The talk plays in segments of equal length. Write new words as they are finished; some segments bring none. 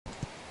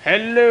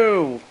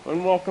Hello,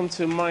 and welcome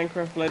to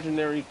Minecraft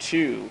Legendary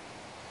 2.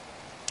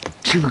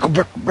 Should we go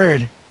back to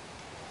bed?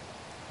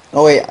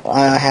 Oh wait,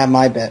 I have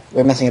my bed.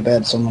 We're missing a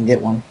bed, so I'm gonna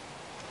get one.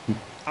 Oh,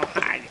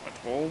 hi,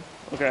 fool.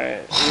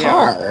 Okay, we have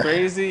Har.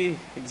 Crazy,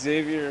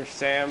 Xavier,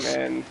 Sam,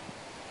 and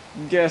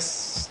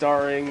guest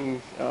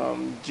starring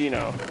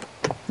Gino.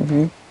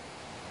 hmm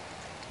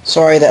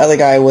Sorry, the other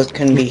guy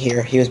couldn't be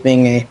here. He was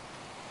being a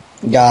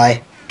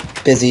guy,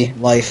 busy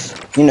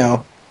life. You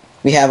know,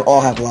 we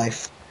all have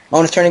life. Oh,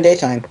 and it's turning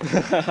daytime.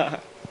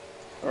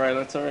 Alright,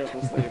 let's hurry up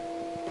and sleep.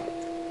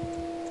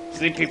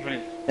 Sleep, people.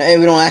 Hey,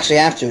 we don't actually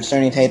have to. It's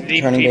turning Sleep,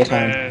 daytime.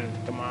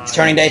 people. Come on. It's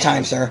turning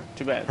daytime, sir.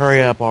 Too bad.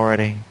 Hurry up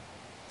already.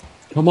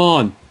 Come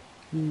on.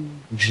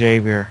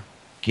 Xavier,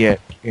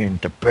 get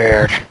into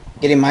bed.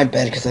 Getting my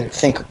bed because I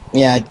think,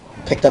 yeah, I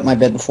picked up my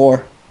bed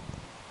before.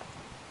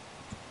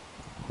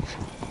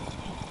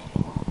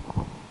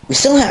 We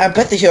still have. I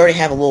bet that you already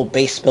have a little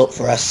base built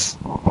for us.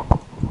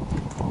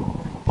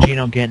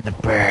 Gino, get into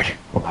bed.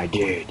 I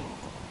did.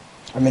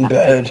 I'm in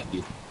bed.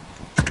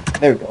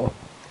 There we go.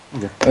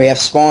 Okay. We have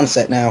spawn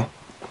set now.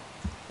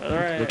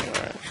 Alright.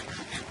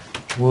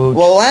 Woot.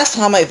 Well, last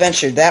time I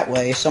ventured that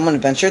way, so I'm gonna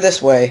venture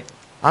this way.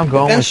 I'm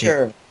going with you.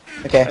 Venture.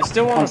 Okay. I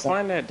still want to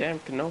find that damn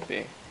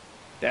canopy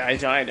that I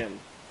died in.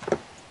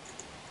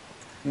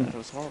 That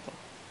was horrible.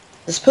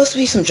 There's supposed to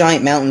be some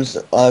giant mountains,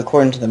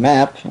 according to the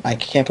map. I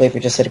can't believe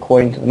it just said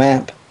according to the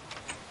map.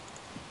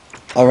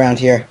 Around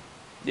here.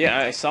 Yeah,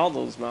 I saw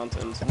those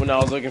mountains when I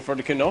was looking for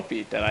the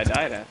canopy that I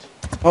died at.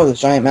 Oh,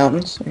 there's giant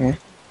mountains? Okay.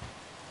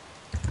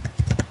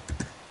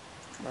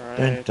 Dun,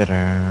 Alright. dun,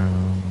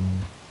 dun.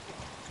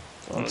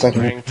 Don't It's like-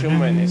 bring too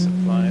many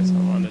supplies. I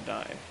want to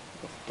die.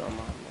 Don't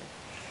mind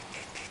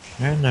me.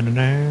 Dun, dun, dun,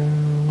 I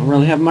dun. don't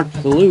really have much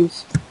to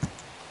lose.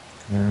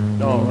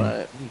 Dun,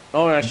 Alright.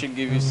 Oh, I should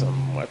give you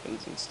some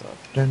weapons and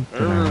stuff. dun,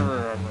 dun,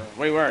 dun.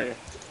 Wait, where are you?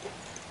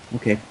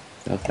 Okay,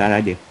 that was a bad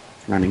idea.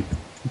 Running.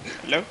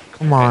 Hello?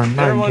 Come on,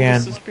 not Everyone again.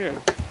 just disappeared.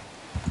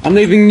 I'm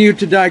leaving you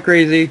to die,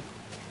 Crazy.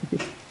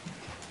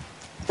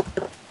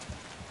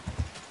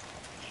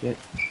 Shit.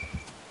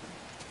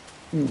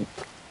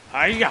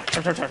 Hiya!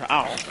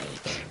 Ow.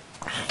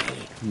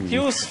 He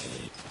was...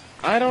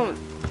 I don't...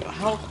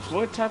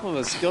 What type of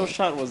a skill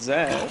shot was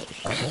that?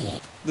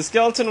 The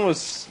skeleton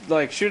was,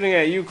 like, shooting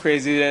at you,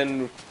 Crazy,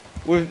 and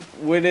when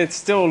it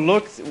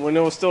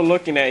was still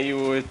looking at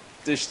you,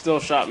 it still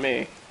shot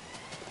me.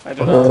 I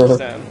don't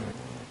understand.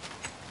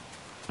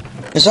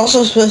 There's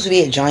also supposed to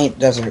be a giant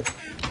desert.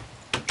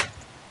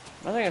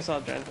 I think I saw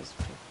a giant desert.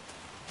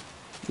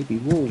 Maybe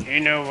wool. You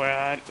know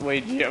what?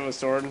 Wait, do you have a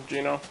sword,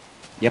 Gino?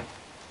 Yep.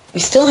 We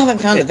still haven't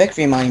found the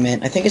victory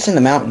monument. I think it's in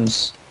the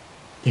mountains.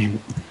 Damn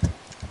it.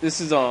 This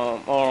is,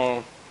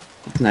 oh...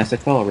 It's nice I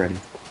fell already.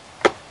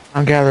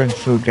 I'm gathering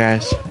food,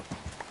 guys.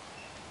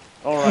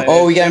 Alright.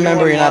 Oh, you if gotta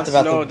remember anyone you're not wants to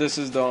about know, to-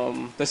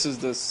 this is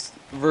this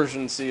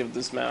version C of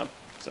this map,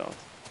 so...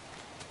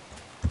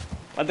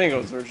 I think it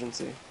was version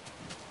C.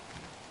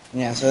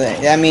 Yeah, so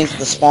that means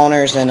the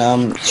spawners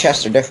and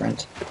chests are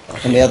different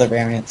from the other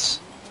variants.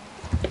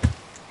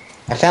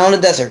 I found a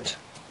desert.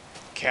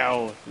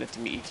 Cow, let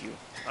me eat you.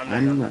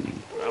 I'm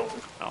running. Ow,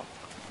 ow.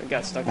 I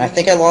got stuck. I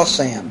think I lost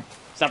Sam.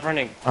 Stop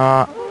running.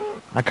 I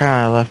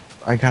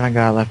kinda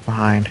got left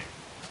behind.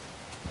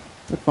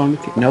 What's wrong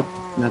with you? Nope,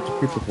 not the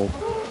creeper hole.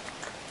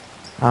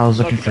 I was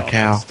looking for Look at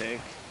cow. all that steak.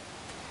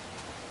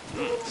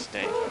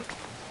 Steak.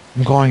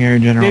 I'm going in your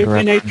general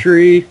In a direction.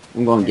 tree.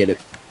 I'm going to get it.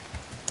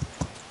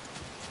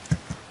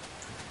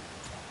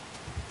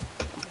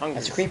 I'm hungry.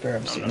 That's a creeper.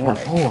 I'm seeing. no.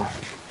 Alright. Oh,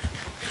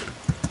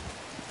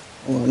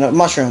 Oh, no,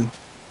 mushroom.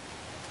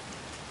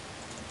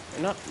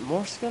 Not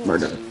more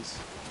skeletons.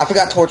 I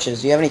forgot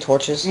torches. Do you have any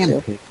torches? Damn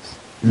Too? pigs.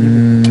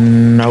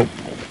 nope.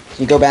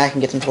 Can you go back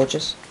and get some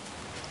torches?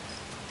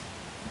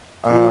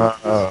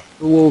 The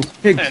wolves.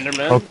 Pigs.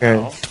 Enderman. Okay.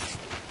 Oh.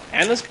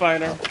 And a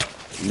spider.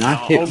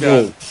 Not Oh, hit God.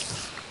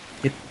 wolves.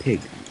 Hit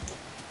pig.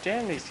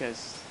 Damn these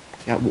guys.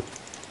 Yeah,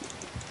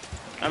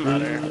 I'm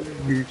out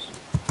of here.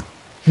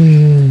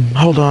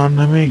 Hold on,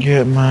 let me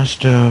get my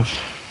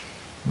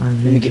stuff. Let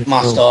me get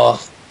my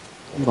stuff.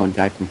 I'm going to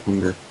die from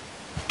hunger.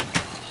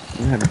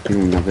 I have a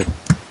feeling of it.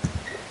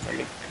 Let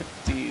me cook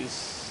these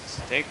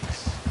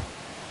steaks.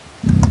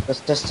 The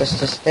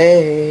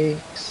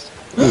steaks.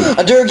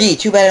 A durgy.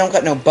 Too bad I don't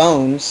got no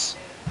bones.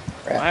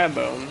 Crap. I have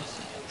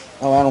bones.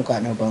 Oh, I don't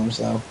got no bones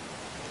though.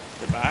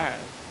 Goodbye.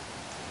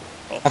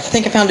 I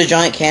think I found a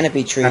giant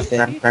canopy tree Crap,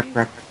 thing. crap, crap,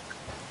 crap.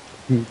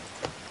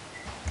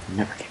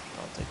 Never get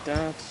I'll take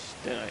that.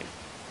 Then I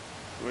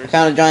Where's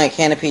found a giant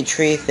canopy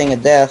tree thing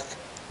of death.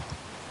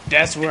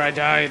 That's where I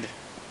died.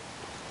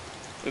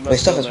 We My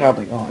must stuff go is there.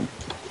 probably gone.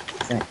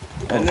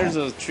 And there's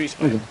a tree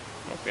spider.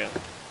 Okay.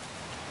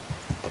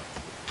 Okay.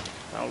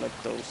 I'll let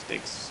those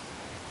steaks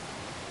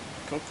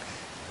cook.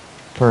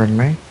 Pardon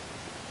me.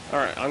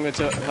 Alright, I'm gonna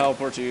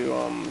teleport to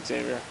you,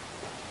 Xavier.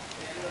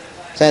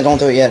 So don't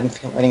do it yet. I'm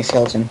fighting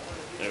skeleton.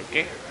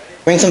 Okay.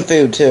 Bring some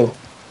food too.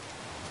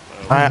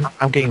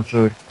 I'm getting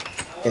food.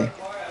 Okay.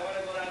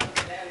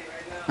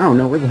 I don't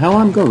know where the hell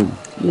I'm going.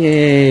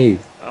 Yay!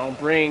 I'll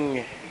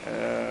bring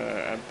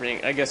a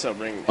I guess I'll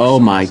bring. Oh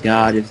my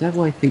god, is that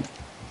what I think?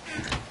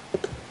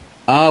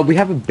 We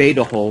have a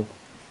beta hole.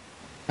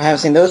 I haven't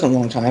seen those in a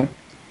long time.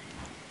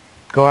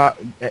 Go out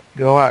and It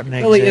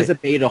really is exit. a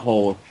beta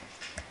hole.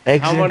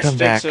 Exit How and much come sticks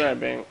back. should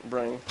I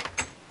bring?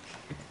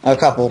 A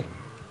couple.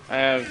 I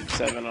have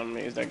 7 on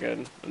me. Is that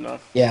good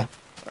enough? Yeah.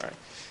 Alright.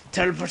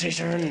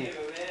 Teleportation!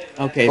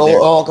 Okay, Go,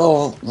 there. I'll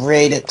go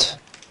raid it.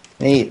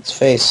 Eat its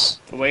face.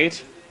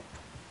 Wait.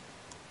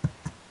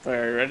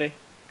 Are you ready?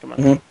 Come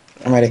on.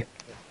 I'm ready.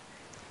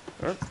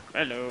 Oh,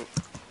 hello.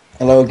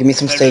 Hello, give me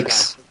some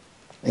steaks.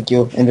 Thank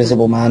you,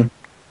 invisible man.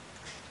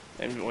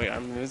 And wait,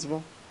 I'm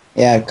invisible?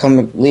 Yeah,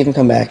 come, leave and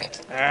come back.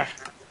 Ah,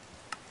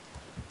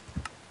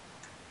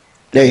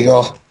 There you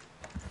go.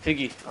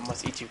 Piggy, I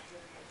must eat you.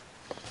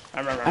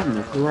 I don't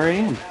know where I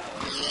am.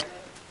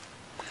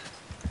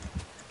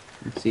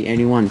 Let's see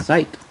anyone in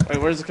sight. Wait,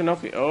 where's the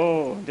canopy?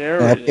 Oh, there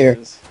Right it here.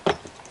 is.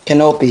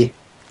 Canopy.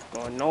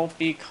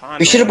 Canopy Conway.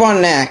 We should have brought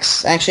an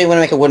axe. Actually, I want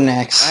to make a wooden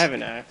axe. I have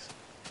an axe.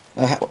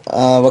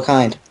 What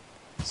kind?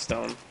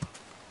 Stone.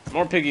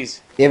 More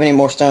piggies. Do you have any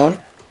more stone?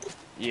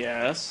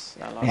 Yes.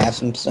 I have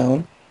some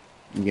stone.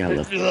 Yeah,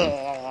 look.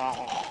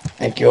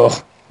 Thank you.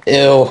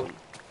 Ew.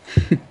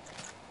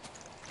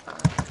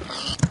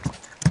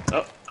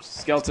 Oh,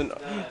 skeleton.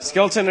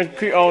 Skeleton and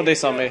oh, they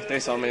saw me. They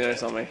saw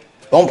me.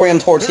 Don't bring them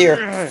towards here.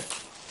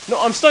 No,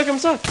 I'm stuck.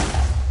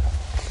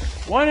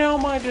 Why the hell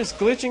am I just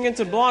glitching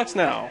into blocks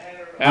now?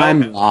 Help.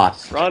 I'm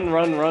lost. Run.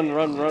 Watch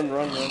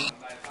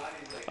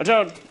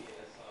out.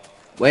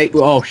 Wait,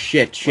 oh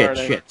shit.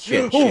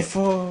 Oh,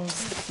 fuck.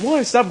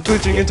 Why? Stop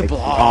glitching into Oh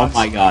blocks.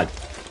 my god.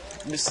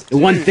 The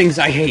one things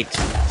I hate.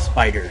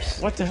 Spiders.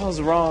 What the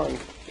hell's wrong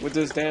with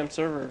this damn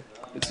server?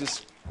 It's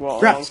just, well,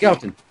 Crap,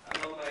 skeleton.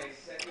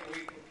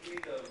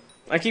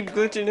 I keep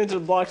glitching into the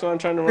blocks when I'm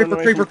trying to run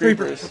away from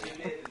creepers.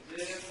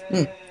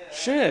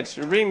 Shit,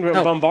 you're being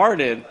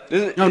bombarded.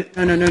 There's No.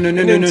 an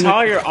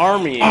entire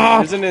army.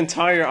 There's an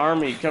entire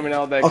army coming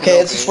out of that. Okay,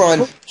 let's just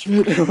run.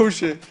 Oh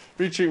shit.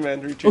 Retreat,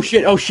 man.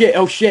 Retreat. Oh shit.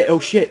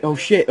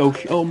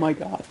 Oh my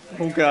god.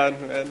 Oh god,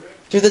 man.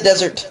 Through the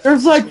desert.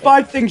 There's like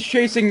 5 things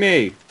chasing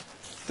me.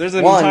 There's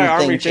an One entire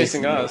army thing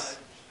chasing chasing us.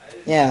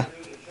 Yeah.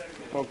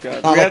 Oh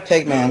god. Not We like got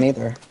Pigman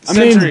either. I'm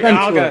in sentry. Oh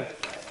adventure. god.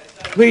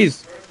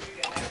 Please.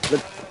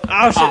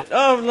 Oh shit.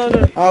 Oh no.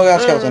 Oh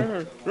god,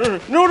 skeleton.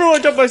 No, I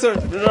dropped my sword.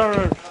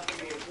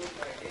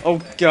 Oh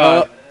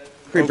god.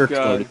 Creeper Oh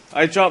god. exploded.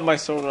 I dropped my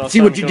sword. And I was See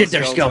trying what to you kill did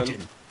there,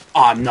 skeleton.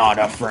 I'm not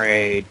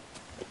afraid.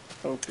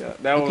 Oh god.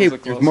 That Okay, was a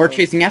close there's more one.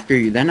 chasing after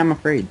you, then I'm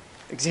afraid.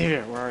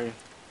 Xavier, where are you?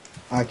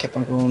 I kept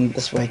on going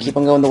this way. Keep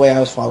on going the way I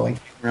was following.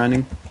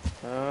 Running.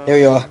 There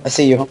you are. I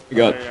see you. Oh my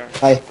god. There you are.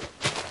 Hi.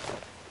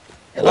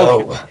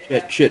 Hello. Oh,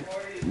 shit.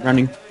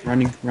 Running.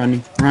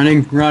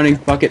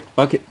 Fuck it.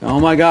 Oh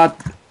my god.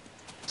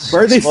 Why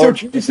are they still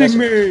chasing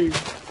me?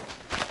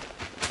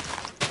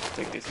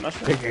 Take these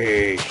mushrooms.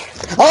 Hey.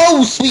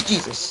 Oh, sweet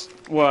Jesus.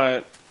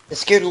 What? It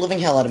scared the living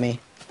hell out of me.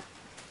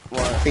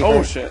 What? Creeper.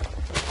 Oh shit.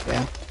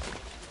 Yeah.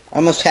 I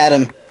almost had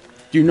him.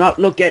 Do not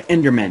look at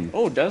Endermen.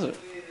 Oh, desert.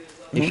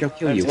 They shall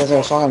kill That's you. what I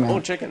was talking Oh,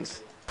 about.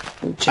 chickens.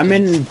 Ooh, I'm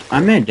chickens.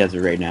 in a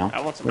desert right now.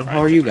 I want some Where fried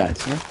how are you chicken.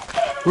 guys? Huh?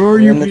 Where are We're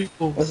you in the-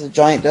 people? This is a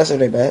giant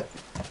desert, I bet.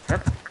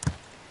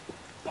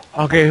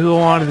 Okay, who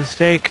wanted the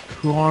steak?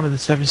 Who wanted the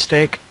 7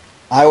 steak?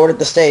 I ordered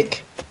the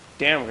steak.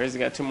 Damn, Crazy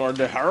got 2 more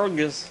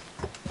Dehargas.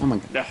 Oh my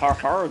god.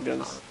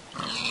 Dehargas.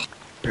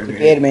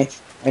 TP to me.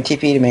 Or TP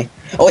to me.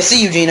 Oh, I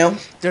see you, Gino.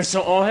 There's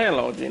so. Oh,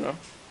 hello, Gino.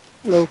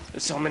 Hello.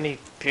 There's so many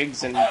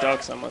pigs and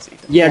ducks. I must eat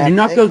them. Yeah, Yeah, do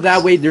not go pigs.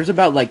 that way. There's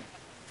about like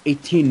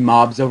 18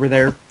 mobs over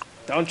there.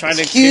 Don't try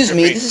to. Excuse kick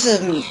me, your this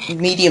is a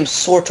medium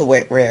sort of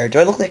rare. Do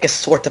I look like a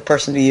sort of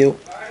person to you?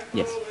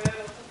 Yes.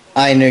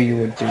 I knew you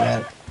would do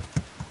that.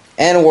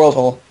 And a world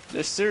hole.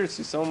 There's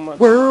seriously so much.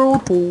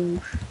 Whirlpool.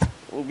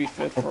 Will be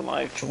fit for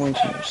life. Join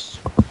tears.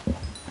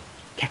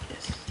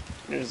 Cactus.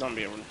 There's a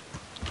zombie over there.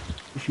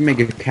 We should make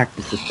a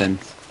cactus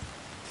defense.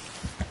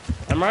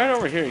 I'm right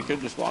over here. You could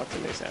just walk to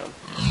me, Sam.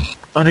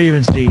 I don't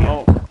even see you.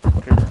 Oh,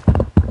 creeper.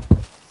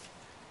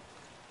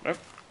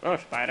 Oh,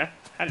 spider.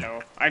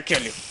 Hello. I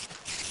kill you.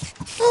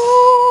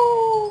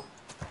 Oh!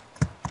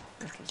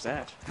 What was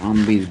that?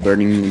 Zombies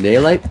burning in the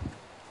daylight.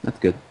 That's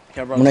good.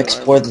 Yeah, bro, I'm gonna some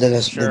explore iron.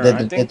 the Sure, the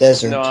I think,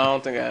 desert. No, I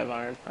don't think I have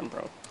iron. I'm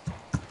broke.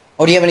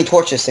 Oh, do you have any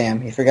torches,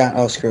 Sam? You forgot.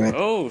 Oh, screw it.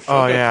 Oh,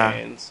 Oh, yeah.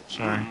 canes.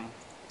 Sorry.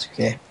 It's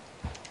okay.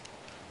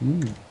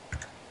 Wait,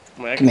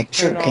 I Can make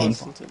turn sugarcane. all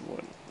this into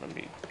wood. Let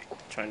me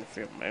trying to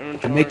figure out my To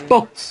inventory. make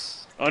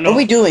books. Oh, What no. are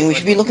we doing? We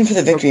should be looking for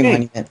the victory Okay.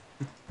 monument.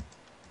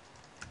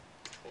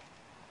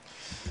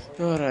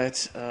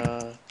 Alright,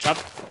 chop.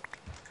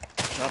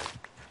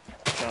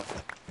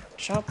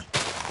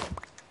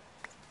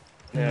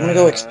 I'm gonna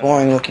go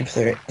exploring looking for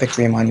the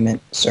victory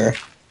monument, sir.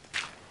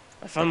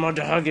 I found more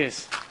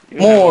Huggies.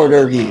 More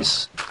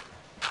dergies.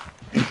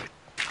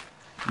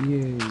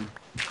 Yay.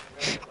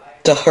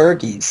 The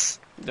hergies.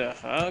 The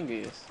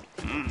Huggies.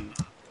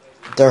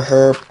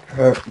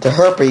 The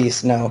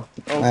herpes. No.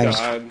 Oh I just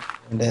god.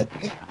 ruined it.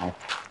 Ow.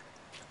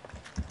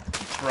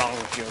 What's wrong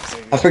with you,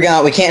 Xavier? I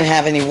forgot we can't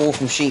have any wool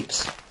from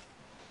sheeps.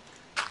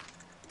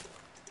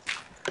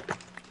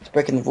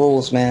 breaking the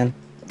rules, man.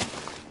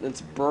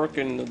 It's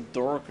broken the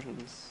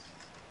Dorkins.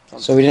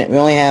 So we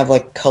only have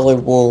like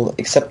colored wool,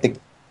 except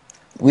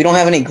we don't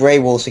have any gray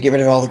wool, so get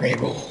rid of all the gray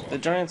wool. The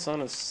giant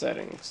sun is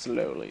setting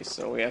slowly,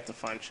 so we have to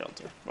find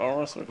shelter, or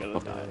else we're gonna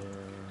die.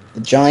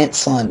 The giant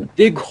sun.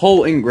 Dig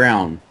hole in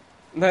ground.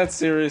 That's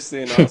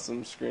seriously an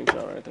awesome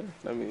screenshot right there.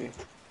 Let me.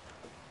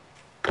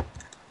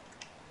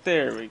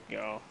 There we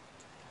go.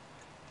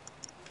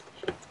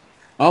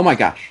 Oh my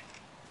gosh.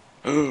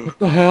 What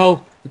the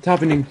hell? What's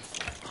happening?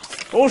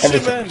 Oh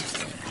shit, man!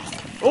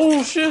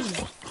 Oh shit!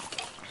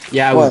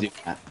 Yeah, I What? was doing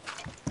that.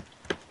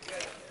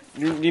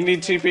 You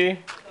need TP?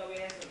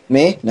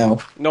 Me? No.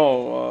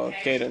 No,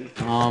 Kaden.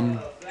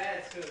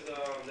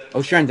 I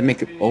was trying to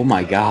make it. Oh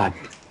my god.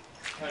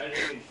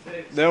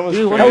 That was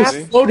Dude, what That was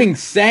crazy. floating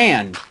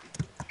sand.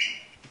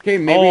 Okay,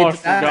 maybe Oh, I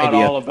it's that forgot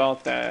idea. all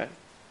about that.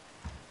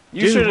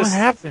 You Dude, should what have.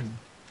 happened?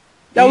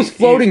 That was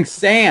floating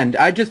sand.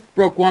 I just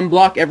broke one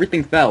block,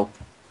 everything fell.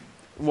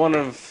 One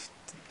of,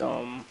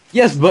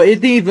 Yes, but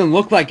it didn't even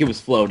look like it was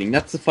floating.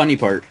 That's the funny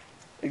part.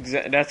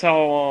 that's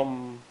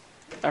how,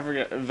 I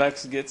forget,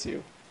 Vex gets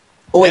you.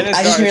 Oh wait, And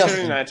I just it's realized.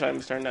 turning nighttime,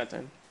 it's turning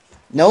nighttime.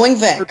 Knowing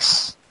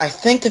Vex, I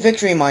think the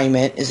victory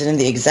monument is in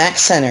the exact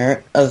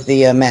center of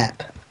the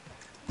map.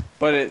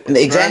 But it's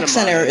The exact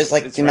center randomized. is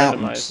like It's the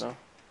mountains. randomized now.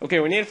 Okay,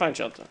 we need to find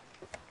shelter.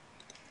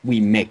 We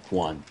make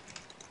one.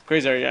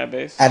 Crazy, are you at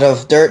base? Out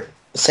of dirt,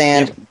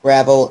 sand,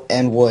 gravel,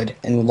 and wood,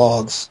 and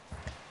logs.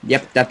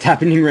 Yep, that's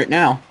happening right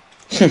now.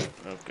 Oh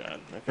god.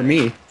 Okay. For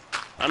me.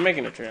 I'm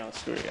making a trail,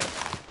 screw you guys.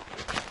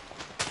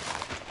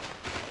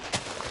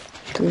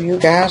 Screw you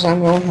guys, I'm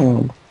going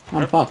home.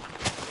 I'm fucked.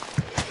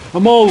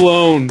 I'm all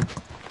alone.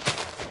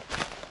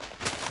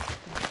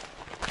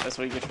 That's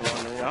what you get for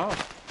wandering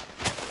off.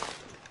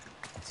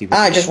 See what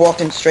I just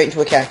walked straight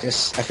into a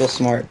cactus. I feel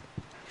smart.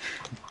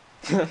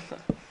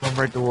 Don't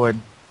break the wood.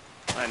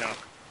 I know.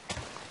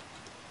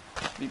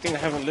 Do you think I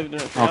haven't lived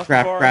in a Oh trap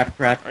crap, before? crap,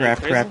 crap, Are you crap,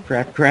 crazy? crap,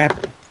 crap,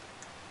 crap.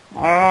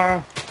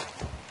 Ah.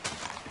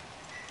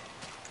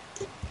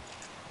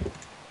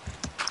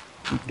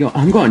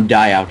 I'm going to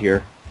die out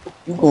here.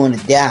 You're going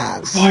to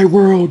die. My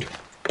world.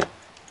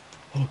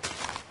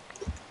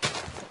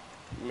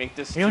 Make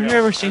this You know, trail you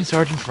ever fast. seen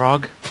Sergeant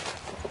Frog?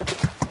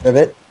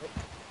 Ribbit.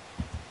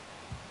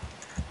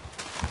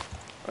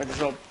 I just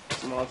hope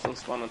some options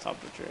spawn on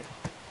top of the tree.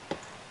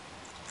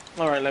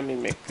 Alright, let me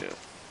make this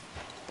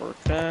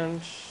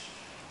workbench.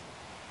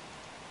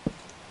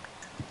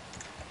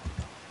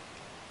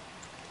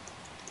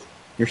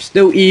 You're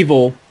still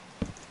evil.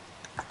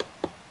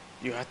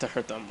 You have to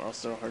hurt them or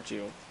else they'll hurt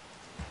you.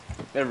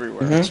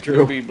 Everywhere. Mhm. It's true.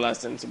 You'll be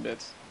blasted into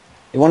bits.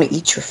 They want to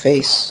eat your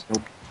face.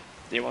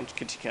 They want to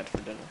Kitty Cat for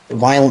dinner.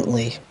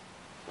 Violently.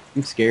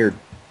 I'm scared.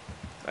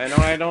 I know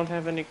I don't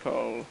have any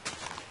coal.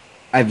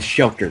 I have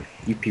shelter.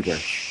 You people are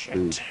Shit.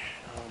 screwed.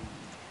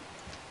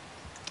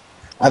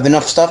 I have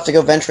enough stuff to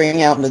go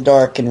venturing out in the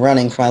dark and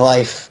running for my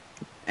life.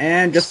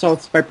 And just saw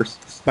spider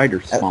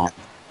spawn.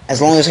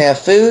 As long as I have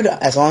food,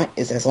 as long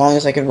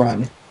as I can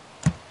run.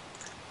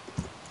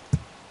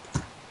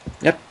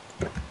 Yep.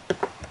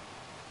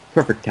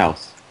 Perfect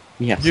house.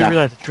 We have You do sap.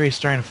 realize the tree's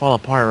starting to fall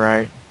apart,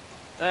 right?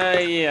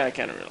 Yeah, I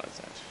kind of realize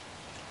that.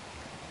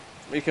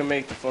 We can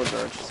make the floor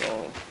dirt,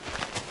 so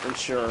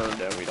ensure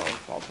that we don't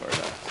fall apart.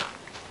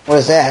 What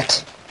is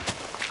that?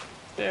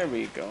 There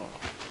we go.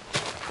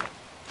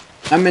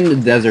 I'm in the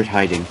desert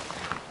hiding.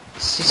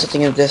 See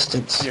something in the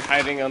distance. You're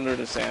hiding under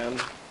the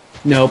sand.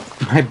 Nope.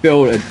 I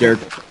built a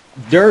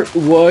dirt,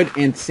 wood,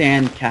 and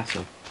sand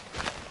castle.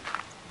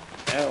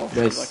 Oh,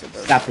 There's like a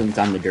dirt. saplings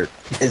on the dirt.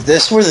 Is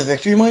this where the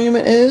victory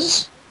monument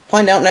is?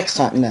 Find out next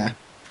time. Nah.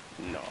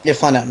 No. You'll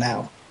find out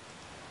now.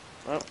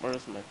 Oh,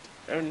 where's my...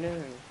 Oh, no.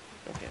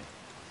 Okay.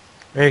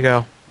 There you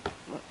go.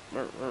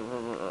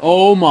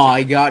 Oh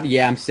my god,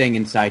 yeah, I'm staying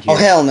inside here. Oh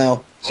hell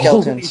no.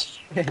 Skeletons.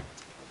 Holy shit.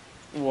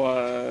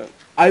 What?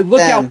 I look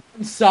Damn. out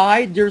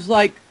inside, there's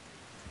like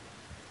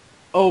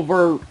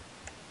over,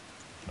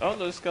 Oh,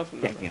 there's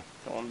skeleton. Yeah, Don't yeah.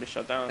 want to be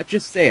shut down. let's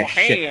just say a Oh,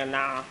 shit. hey,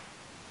 nah.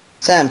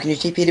 Sam, can you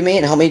TP to me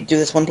and help me do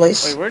this one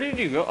place? Wait, where did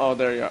you go? Oh,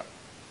 there you are.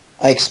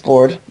 I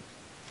explored.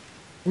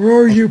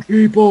 Where are you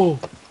people?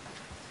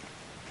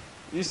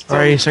 You still...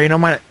 Alright, so you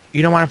don't mind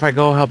if I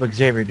go help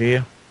Xavier, do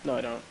you? No,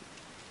 I don't.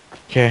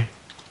 Okay.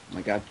 Oh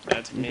my god.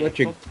 That's me. What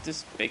you- Oh,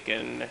 this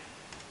bacon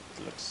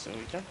looks so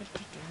yummy.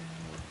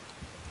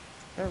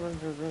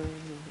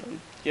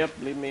 Yep,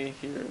 leave me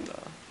here in the...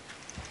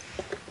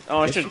 Oh,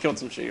 I should have killed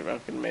some sheep. I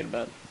could have made a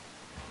bed.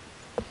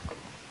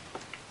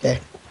 Okay.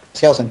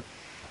 Skeleton.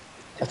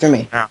 After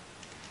me. Yeah.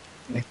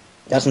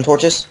 Got some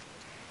torches?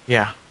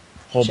 Yeah.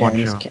 Whole bunch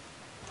Sharon's of them.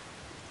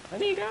 I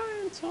need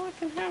iron so I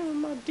can have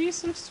my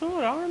decent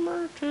sword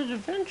armor to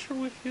adventure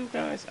with you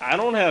guys. I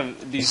don't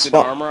have decent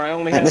Well, armor. I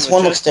only man, have this a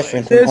one looks chest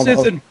plate. different. This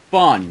isn't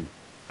fun.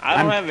 I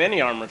don't I'm- have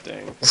any armor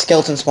thing. The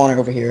skeleton spawner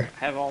over here.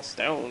 I have all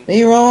stone.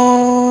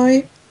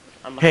 Leroy!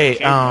 I'm like a Hey,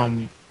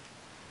 caveman.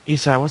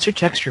 Isai, what's your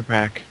texture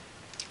pack?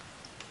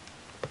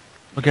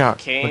 Look out.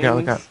 Canes. Look out,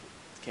 look out.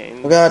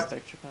 Canes. Oh, God.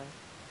 Texture pack,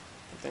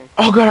 I think.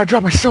 Oh god, I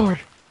dropped my sword!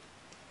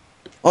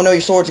 Oh no,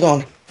 your sword's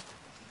gone.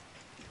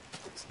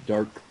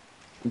 dark.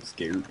 I'm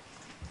scared.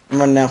 I'm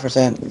running down for a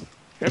second.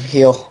 Yep.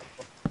 Heal.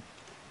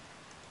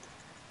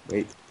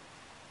 Wait.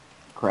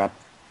 Crap.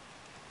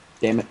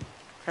 Damn it.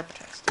 Crap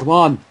test. Come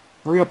on.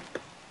 Hurry up.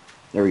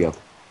 There we go.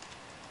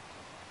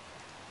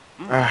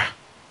 Ah,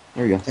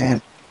 There we go.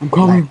 Damn. I'm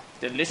coming.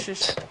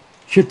 Delicious.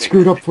 Shit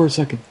screwed up for a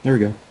second. There we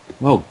go.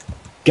 Oh,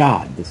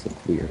 God. This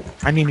looks weird.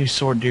 I need a new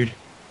sword, dude.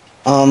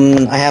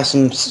 I have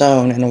some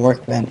stone and a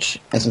workbench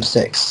and some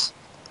sticks.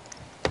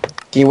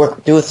 Can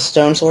you do with the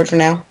stone sword for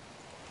now?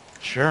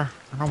 Sure,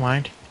 I don't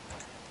mind.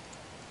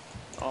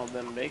 All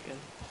them bacon.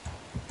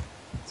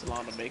 It's a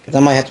lot of bacon. 'Cause I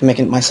might have to make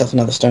myself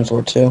another stone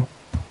sword too.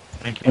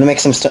 Thank I'm gonna you.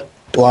 make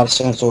a lot of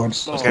stone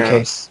swords just in Oh.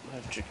 case. I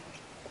have chicken.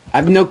 I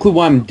have no clue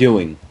what I'm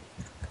doing.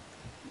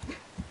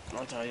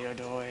 What are you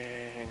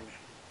doing?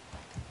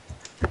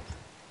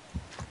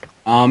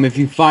 If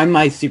you find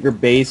my secret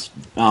base,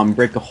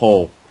 break a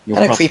hole. You'll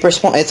Is that a prob- creeper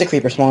spawn? It's a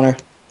creeper spawner.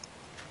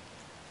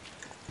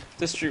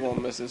 This tree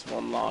won't miss this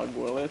one log,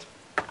 will it?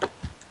 Let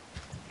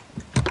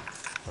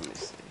me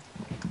see.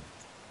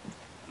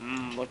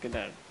 Look at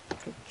that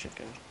cooked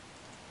chicken.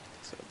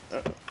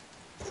 So,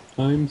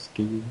 I'm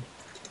scared.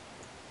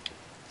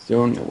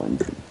 So no one.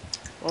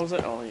 what was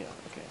it? Oh yeah,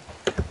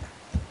 okay.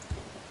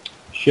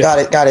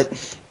 Shit. Got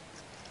it.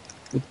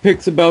 The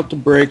pick's about to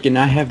break, and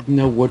I have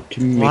no what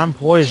to make. Well, I'm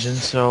poisoned,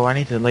 so I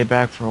need to lay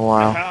back for a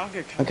while. I'll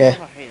get Okay.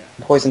 over here.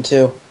 Poison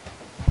 2.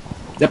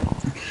 Yep.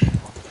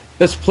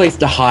 Best place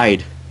to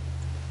hide.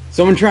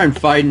 Someone try and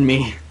find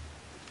me.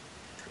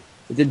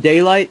 Is it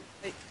daylight?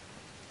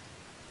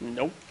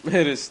 Nope,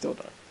 it is still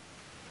dark.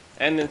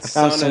 And its I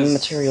found sun some is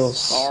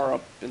materials. far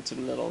up into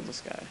the middle of the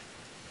sky.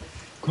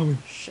 Coming.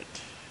 Shit.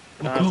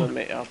 I'm I'll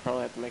coming. I'll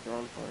probably have to make a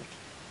run for it.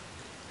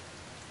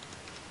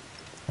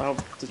 I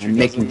hope the tree I'm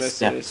making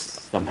doesn't miss steps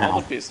it. somehow.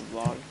 All the piece of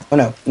log.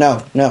 Oh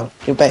no.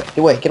 Get back.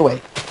 Get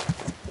away.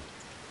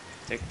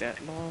 Take that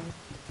log.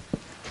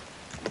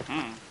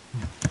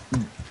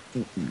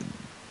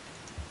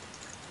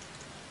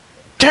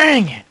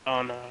 Dang it!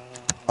 Oh no.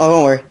 Oh,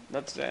 don't worry.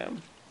 That's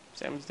Sam.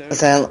 Sam's dead.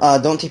 Listen,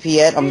 don't TP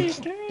yet. I'm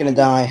gonna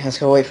die. Let's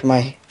go wait for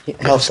my There's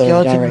a health to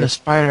skeleton and a regenerate.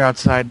 spider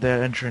outside the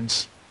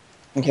entrance.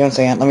 Okay, 1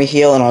 second. Let me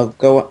heal and I'll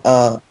go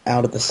out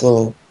of this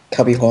little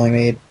cubby hole I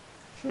made.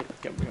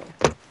 Get me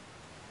home.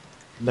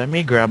 Let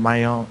me grab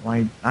my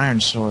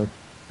iron sword,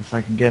 if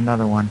I can get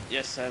another one.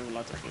 Yes, I have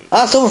lots of food.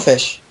 Ah,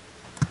 silverfish.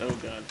 Oh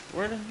god.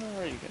 Where the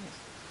hell are you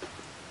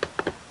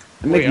guys?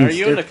 I'm Wait, making are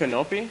you in the steps.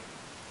 canopy?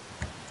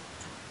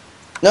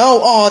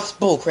 No, oh, it's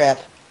bull crap.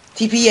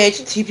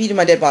 TP to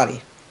my dead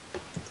body.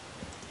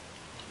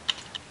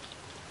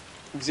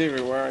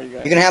 Xavier, where are you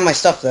guys? You're gonna have my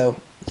stuff though.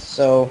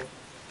 So,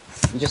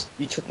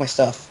 you took my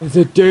stuff. Is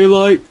it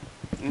daylight?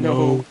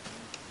 No.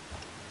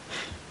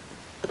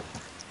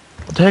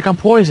 What the heck, I'm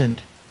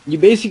poisoned. You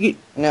basically,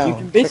 No. you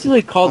can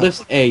basically call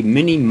this a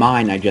mini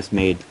mine I just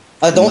made.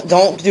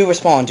 Don't do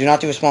respawn. Do not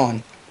do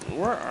respawn.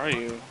 Where are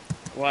you?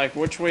 Like,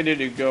 which way did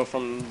you go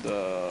from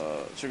the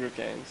sugar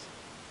canes?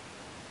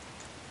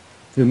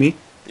 Who, me?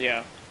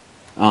 Yeah.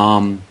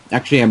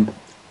 Actually, I'm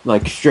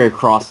like straight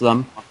across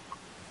them.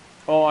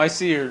 Oh, I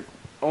see your.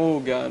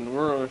 Oh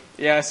god,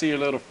 yeah, I see your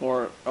little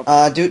fort. Up.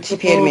 Do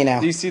TP to me now.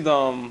 Do you see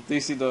the? Do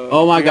you see the?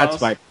 Oh my god, treehouse?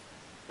 Spike.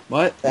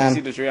 What? Do you see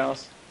the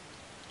treehouse?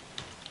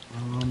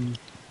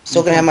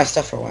 Still gonna have my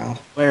stuff for a while.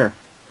 Where?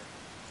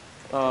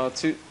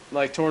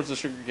 Towards the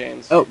sugar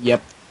canes. Oh,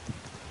 yep.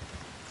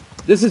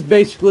 This is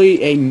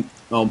basically a.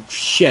 Oh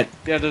shit.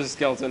 Yeah, there's a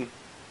skeleton.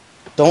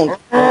 Don't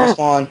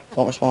respawn.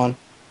 Don't respawn.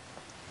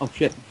 Oh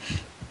shit.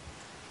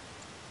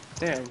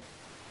 Damn.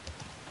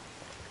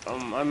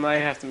 I might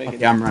have to make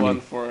Okay, a I'm one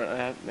running. for it. I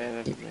have to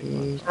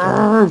make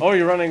one. Oh,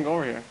 you're running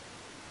over here.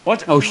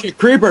 What? Oh shit,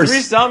 creepers!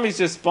 3 zombies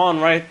just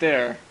spawned right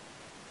there.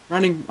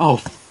 Running.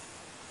 Oh,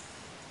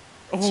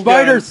 Oh,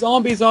 spiders, God.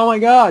 zombies, oh my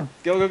god.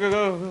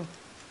 Go.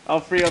 I'll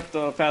free up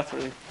the path for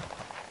you.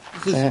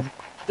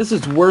 This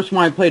is worse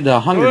when I played the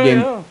Hunger Oh,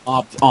 Games yeah.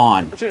 opt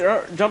on.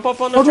 Jump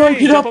up on the Oh, don't tree.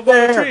 get Jump up up on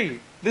the there. tree.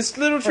 This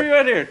little tree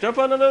right here. Jump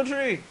on the little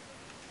tree.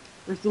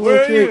 Where's the Where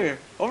little are tree? you?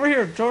 Over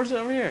here, George.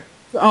 Over here.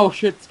 Oh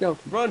shit,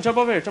 skeleton. Run. Jump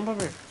over here. Jump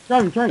over here.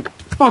 Trying. Fuck.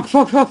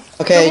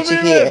 Okay, Come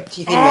over here. TP to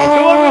me. Come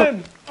on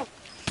in.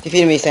 TP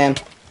to me, Sam.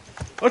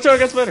 Watch out, it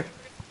gets better.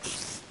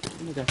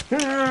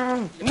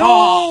 Okay.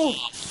 No!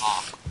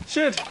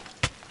 Shit.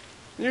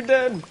 You're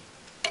dead.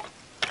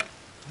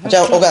 Watch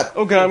out. Oh god.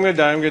 Oh god, I'm gonna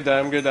die.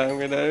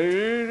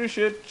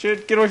 Shit.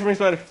 Get away from me,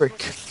 spider.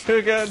 Frick.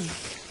 Oh god.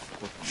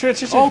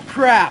 Shit. Oh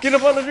crap! Get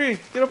up on the tree.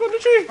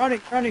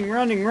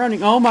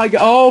 Running. Oh my god.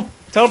 Oh.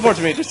 Teleport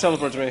to me. Just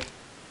teleport to me.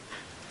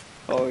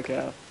 Holy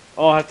cow.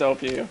 Oh, I'll have to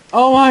help you.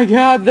 Oh my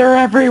god, they're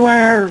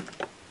everywhere!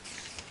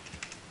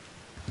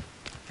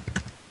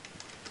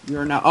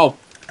 You're now. Oh.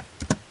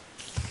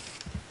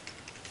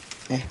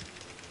 Eh.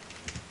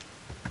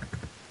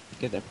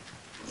 Get there.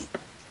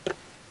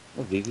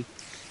 Oh, easy.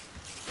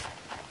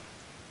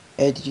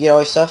 Hey, did you get all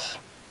your stuff?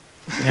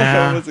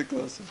 Yeah, Was it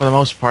close? for the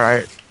most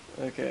part.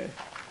 Okay.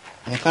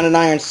 I found an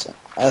iron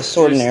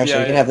sword in there, so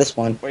you can have this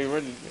one. Wait, where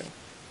did you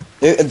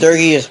go?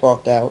 Durgy just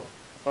walked out.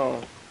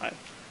 Oh, hi.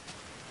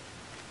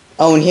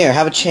 Oh, and here,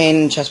 have a chain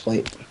and chest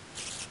plate.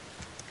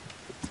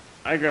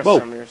 I grabbed Whoa.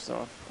 some of your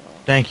stuff. Oh.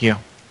 Thank you.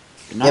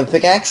 You have a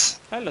pickaxe?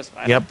 Hello,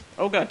 spider. Yep.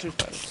 Oh god, 2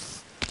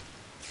 spiders.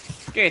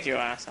 Get your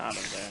ass out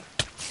of there.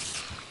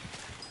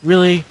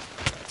 Really?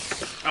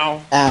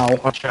 Ow. Ow.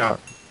 Watch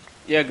out.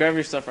 Yeah, grab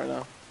your stuff right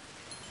now.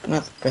 I'm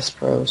not the best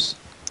pros.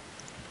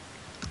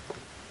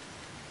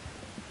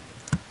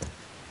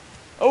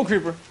 Oh,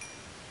 creeper.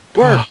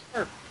 Where?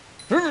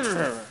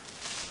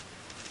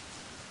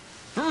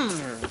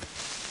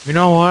 You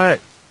know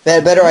what?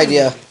 Better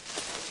idea.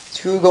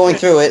 Screw going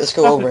through it, let's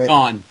go Stuff over is it.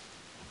 gone.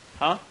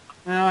 Huh?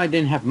 Well, I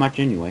didn't have much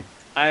anyway.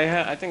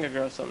 I think I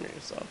grabbed some of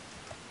your stuff.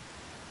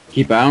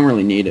 Keep it. I don't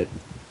really need it.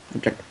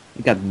 I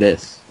got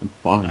this. I'm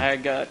fine. I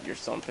got your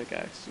stone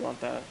pickaxe. You want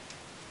that?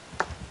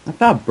 I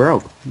thought it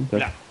broke. Okay.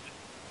 No.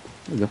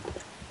 There we go.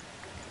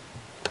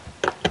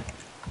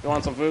 You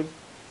want some food?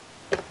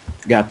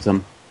 Got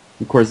some.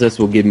 Of course, this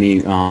will give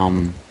me,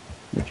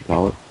 what you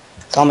call it?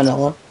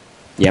 Salmonella.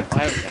 Yep.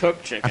 I have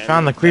cooked chicken. I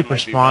found the That creeper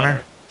might be spawner.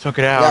 better. Took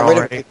it out Got rid of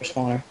already. creeper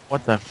spawner.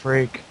 What the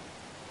freak?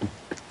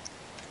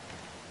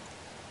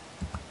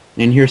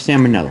 And here's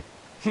salmonella.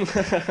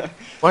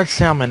 What's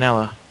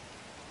salmonella?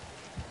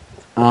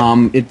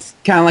 It's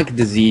kind of like a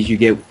disease you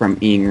get from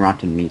eating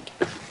rotten meat.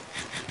 I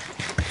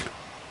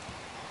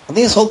think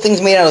this whole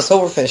thing's made out of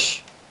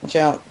silverfish. Watch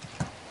out.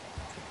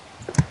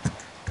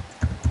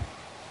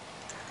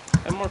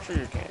 And more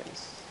sugar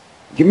cans.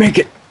 You make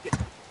it!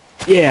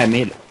 Yeah, I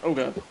made it. Oh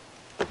god.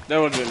 That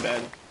would have been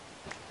bad.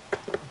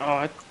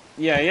 Oh,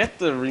 yeah, you have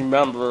to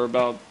remember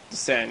about the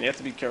sand. You have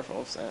to be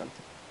careful of sand.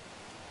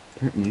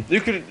 Apparently.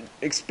 You could,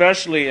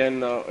 especially in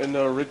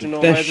the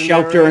original Best Legendary.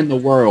 shelter in the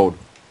world.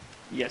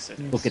 Yes, it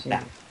is. Look at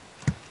that.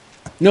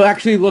 No,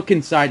 actually, look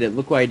inside it.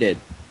 Look what I did.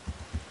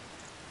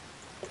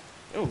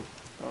 Ooh,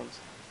 sounds.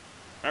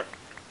 Herp.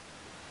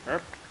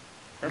 Herp.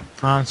 Herp.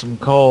 Found some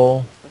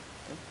coal.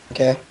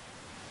 Okay.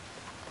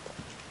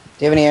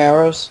 Do you have any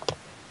arrows?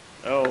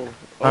 Oh.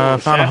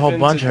 Found a whole Chaffins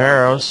bunch of and-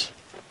 arrows.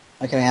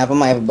 Okay, I have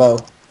them. I have a bow.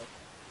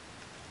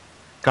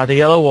 Got the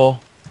yellow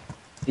wool.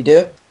 You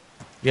do?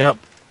 Yep.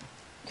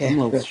 Okay. Some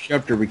little good.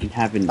 shelter we can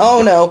have in.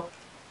 Oh no!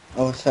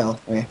 Oh, it fell.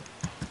 Okay.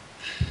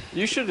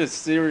 You should have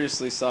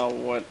seriously saw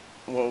what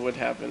would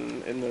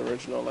happen in the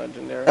original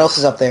Legendary. What else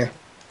is up there?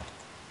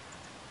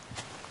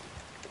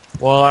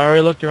 Well, I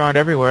already looked around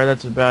everywhere.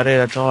 That's about it.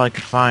 That's all I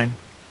could find.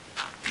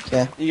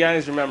 Okay. You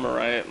guys remember,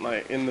 right?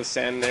 Like in the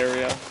sand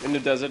area, in the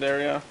desert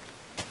area.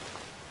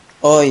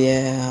 Oh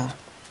yeah.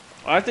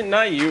 I think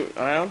not you.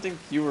 I don't think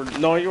you were.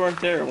 No, you weren't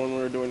there when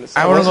we were doing this.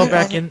 I want to go wasn't-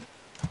 back in.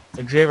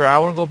 Xavier, I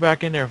want to go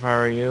back in there if I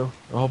were you.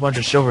 A whole bunch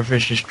of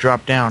silverfish just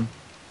dropped down.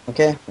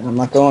 Okay. I'm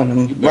not going.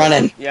 I'm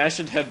running. Yeah, I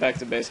should head back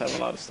to base. I have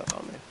a lot of stuff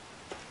on me.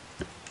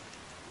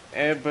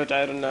 But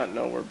I do not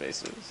know where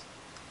base is.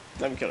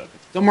 Let me kill it.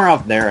 Somewhere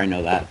out there, I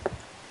know that.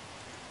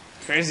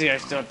 Crazy, I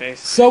still have base.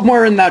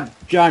 Somewhere in that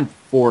giant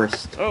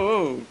forest.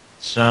 Oh,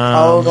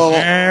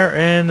 Somewhere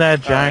in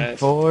that giant Alright.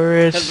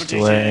 forest,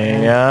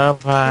 Teleportation. way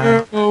up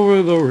high.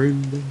 Over the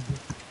rainbow.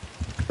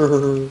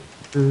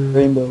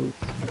 Rainbows.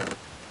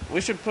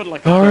 we should put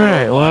like a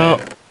Alright, pillow well,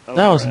 line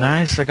that was over it.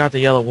 nice. I got the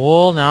yellow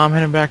wool. Now I'm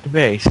heading back to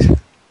base.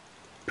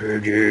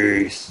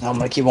 Piggies. Now I'm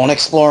gonna keep on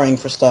exploring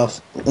for stuff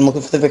and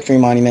looking for the victory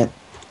monument.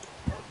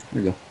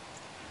 There we go.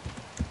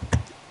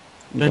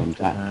 I'm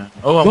going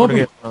Oh, I'm Go gonna be-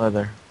 get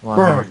leather.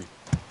 Burn.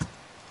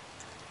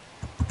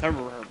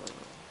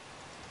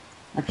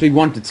 Actually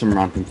wanted some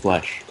rotten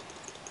flesh.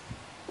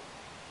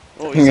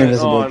 Oh, You're he said,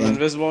 invisible oh, I'm again.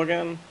 invisible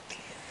again?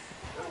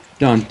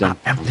 Dun dun.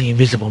 I'm the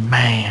invisible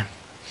man.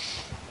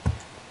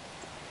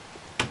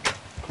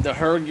 The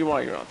herd you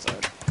want, you're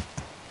outside.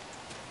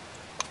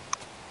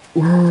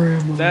 Where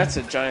am I? That's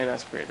a giant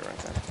ass crater right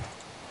there.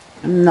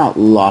 I'm not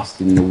lost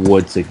in the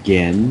woods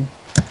again.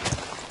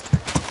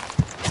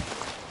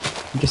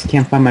 I just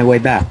can't find my way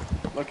back.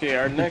 Okay,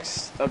 our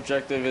next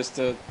objective is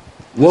to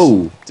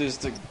Whoa.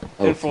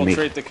 Oh,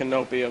 infiltrate the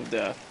canopy of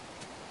death.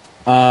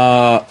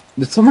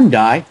 Did someone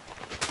die?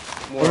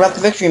 What about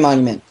the victory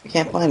monument? I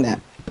can't find that.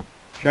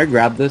 Should I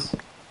grab this?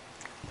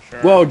 Sure.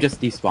 Whoa, just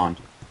despawned.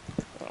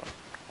 Oh.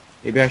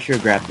 Maybe I should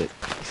have grabbed it.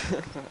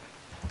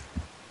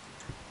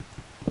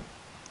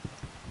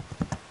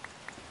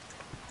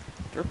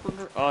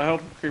 Oh, I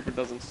hope creeper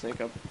doesn't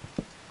sneak up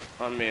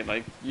on me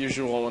like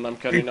usual when I'm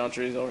cutting down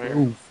trees over here.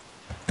 Ooh.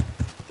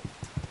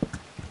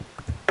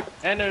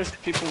 And there's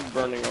people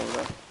burning over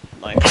there.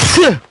 Like,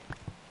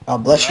 Oh,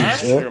 bless you,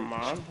 that's your sir.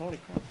 mom. Holy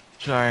crap.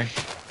 Sorry.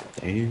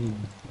 Damn.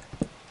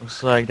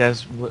 Looks like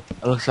that's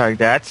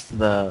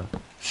the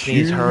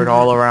sneeze heard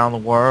all around the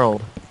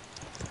world.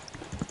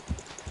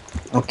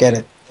 Don't get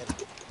it.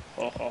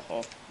 Ho ho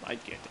ho. I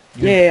get it.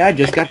 Yeah, I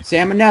just got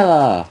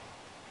salmonella.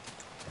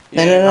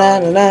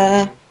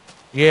 Da-da-da-da-da.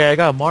 Yeah, I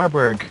got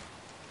Marburg.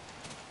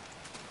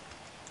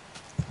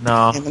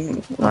 No, Yeah, let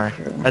me- sorry.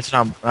 That's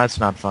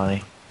not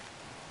funny.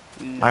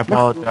 Mm. I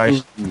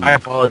apologize. I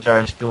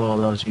apologize to all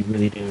those who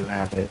really do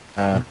have it.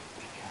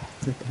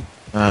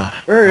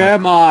 Where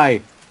am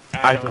I?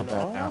 I I feel don't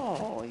bad now.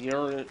 know.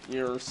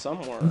 You're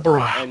somewhere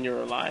Bruh. and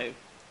you're alive.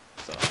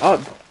 So Oh,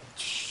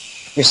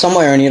 You're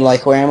somewhere and you're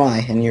like, where am I?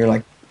 And you're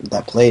like,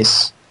 that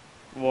place.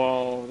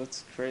 Whoa,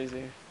 that's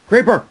crazy.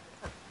 Creeper!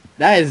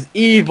 That is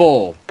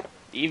evil!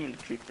 Even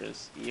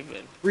creepers,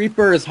 even.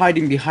 Creeper is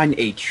hiding behind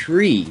a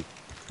tree.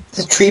 It's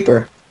a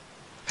treeper.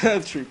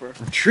 Trooper.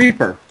 A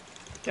treeper.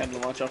 Gotta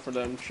watch out for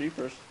them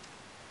troopers.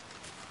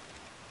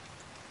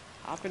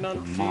 Hopping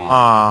on trees.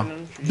 Ah. Hopping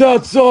on trees.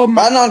 That's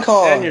Riding on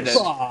cars. And you're dead.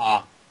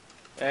 Ah.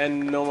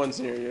 And no one's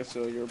near you,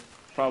 so you're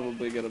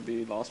probably gonna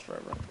be lost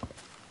forever.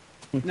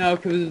 No,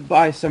 because it's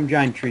by some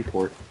giant tree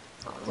fort.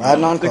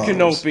 Riding on The cars.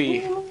 canopy.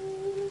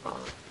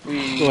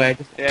 Go ahead.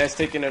 Yeah, it's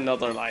taking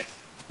another life.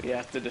 We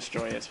have to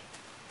destroy it.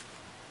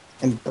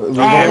 And we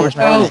Oh, always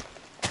burn hell. it.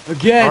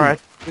 Again! Alright.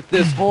 With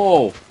this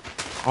hole.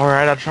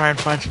 Alright, I'll try and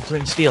find some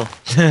flint and steel.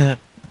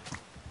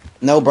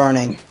 No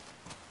burning.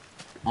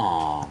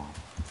 Aww.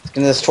 It's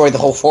gonna destroy the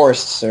whole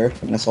forest, sir.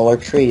 And that's all our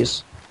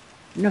trees.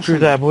 No, True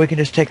that, but we can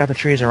just take out the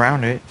trees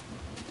around it.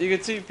 You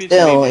can see Peach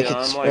Still, and it could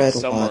I'm like spread a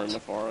somewhere lot. in the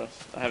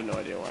forest. I have no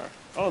idea where.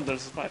 Oh,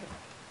 there's a spider.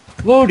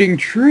 Floating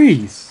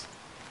trees.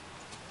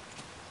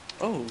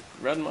 Oh,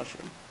 red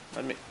mushroom.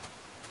 Let me.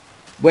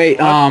 Wait,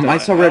 What I the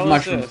saw red hell is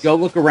mushrooms. this? Go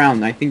look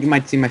around. I think you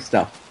might see my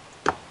stuff.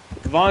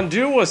 Von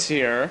Du was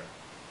here.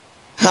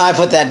 I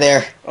put that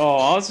there. Oh,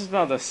 I was just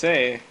about to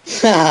say.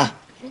 Trying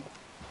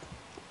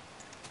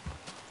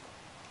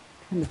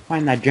to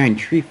find that giant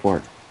tree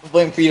fort.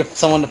 Waiting for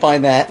someone to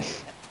find that.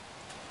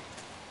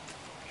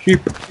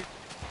 Sheep.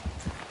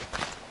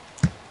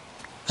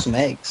 Some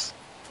eggs.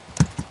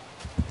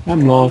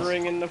 I'm lost.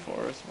 Wandering in the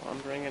forest.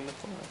 Wandering in the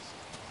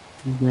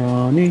forest.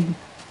 Running.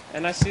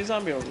 And I see a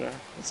zombie over there.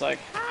 It's like,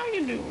 how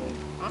you doing?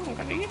 I'm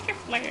gonna eat your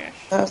flesh.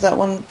 How's that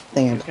one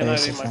thing in You cannot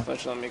place? eat my It's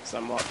flesh on me because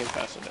I'm walking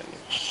faster than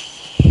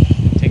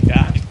you. Take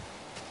that.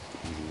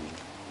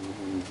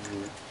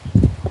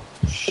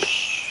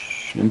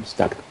 I'm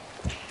stuck.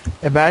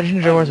 Imagine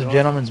if there was a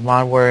gentleman's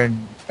mod where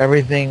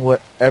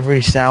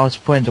every sound was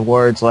put into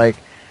words like,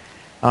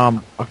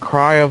 a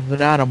cry of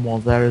an animal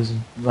that is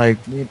like,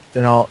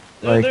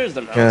 like. There's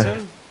the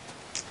mountain.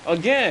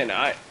 Again,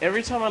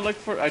 every time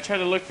I try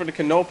to look for the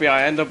canopy,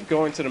 I end up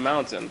going to the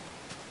mountain.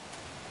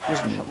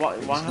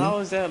 How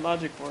is that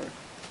logic work?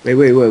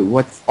 Wait,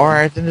 what's...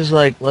 Alright, then just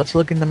like, let's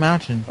look in the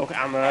mountain. Okay,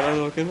 I'm gonna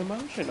look in the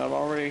mountain. I'm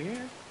already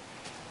here.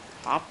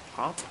 Hop,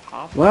 hop,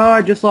 hop. Well,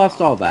 I just lost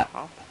all that.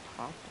 Hop,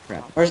 hop.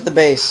 Crap. Where's the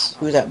base?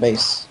 Who's at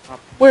base?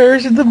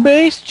 Where's the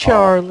base,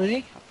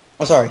 Charlie?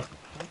 Oh, sorry.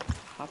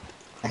 Hop,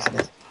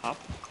 Accident. hop.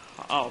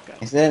 Oh, okay.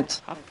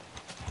 Accident. Hop.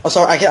 Oh,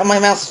 sorry. My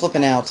mouse is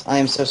flipping out. I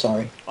am so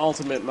sorry.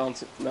 Ultimate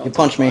mountain. You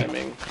punched me.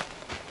 climbing.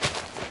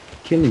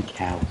 Killing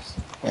cows.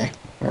 Okay.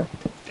 Where?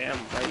 Damn,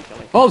 why are you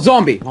killing? Oh,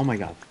 zombie! Oh my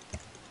god.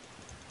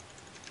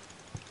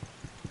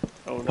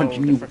 Oh no,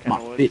 Punching you different with my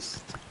kind of wood.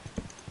 fist.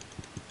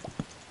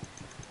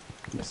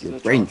 This is Your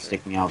a brain trophy.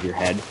 sticking out of your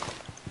head.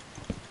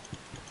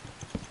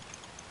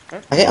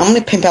 Okay, I'm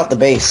gonna pimp out the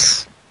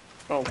base.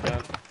 Oh god.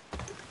 Up,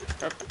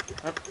 up,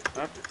 up,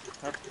 up,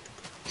 up,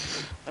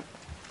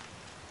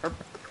 up,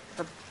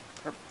 up,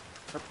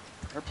 up,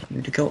 up,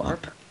 Need to go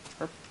up.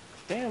 up.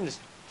 Damn, this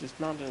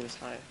mountain is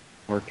high.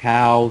 Or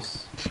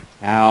cows.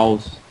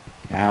 Cows.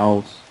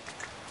 Cows.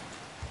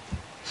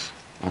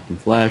 Rotten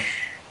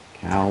flesh.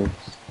 Cows.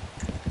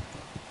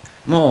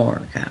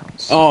 More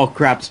cows. Oh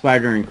crap,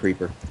 spider and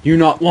creeper. Do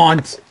not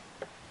want!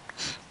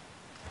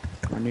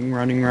 Running,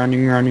 running,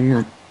 running,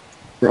 running,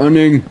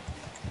 running!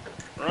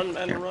 Run,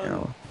 man, There we run.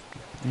 go.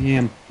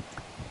 Damn.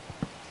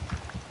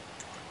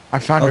 I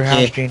found your house,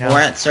 Okay, Gino. we're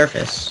at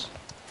surface.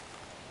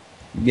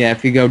 Yeah,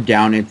 if you go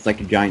down, it's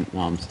like a giant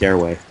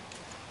stairway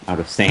out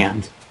of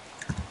sand.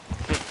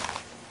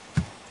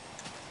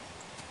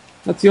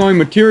 That's the only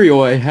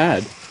material I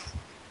had.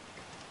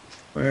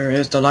 Where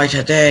is the light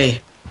of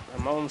day?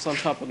 I'm almost on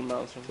top of the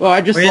mountain. Well,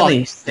 I just Really?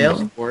 lost Still?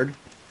 the sword.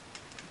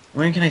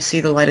 When can I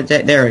see the light of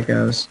day? There it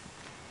goes.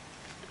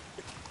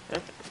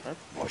 Up, up.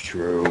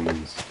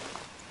 Mushrooms.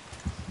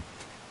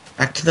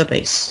 Back to the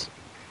base.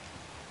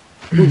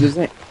 Ooh, does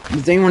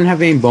anyone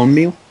have any bone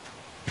meal?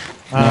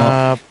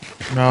 No.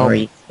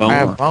 Sorry. I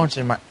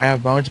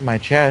have bones in my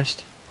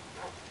chest.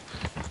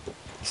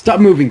 Stop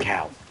moving,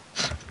 cow.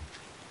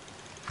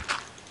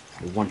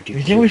 I want Do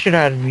you think we should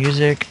add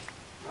music?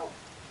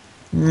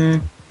 Hmm.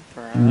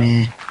 Perhaps.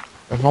 Meh.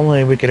 If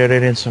only we could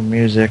edit in some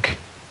music.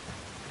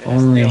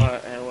 Only. It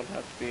would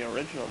have to be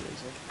original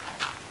music.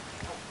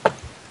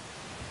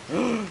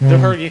 The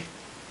Hergy.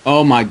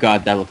 Oh my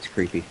god, that looks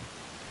creepy.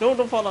 No,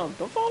 don't fall down.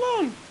 Don't fall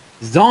down.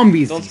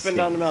 Zombies. Don't these spin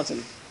down the things.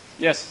 mountain.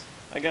 Yes,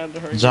 I got the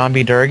Hergy.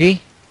 Zombie Durgy?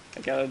 I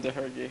got the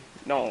Hergy.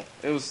 No,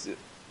 it's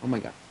Oh my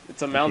god.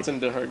 a mountain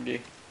the Hergy.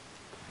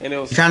 And it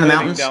was You found the spinning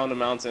mountains? down the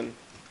mountain.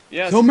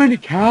 Yes. So many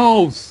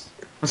cows.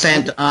 I'm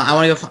saying, I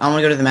want to go. I want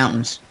to go to the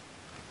mountains.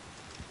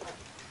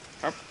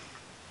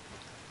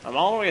 I'm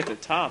all the way at the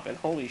top, and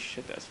holy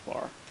shit, that's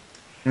far.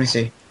 Let me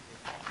see.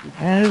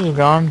 Man, this has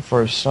gone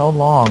for so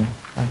long.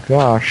 My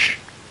gosh.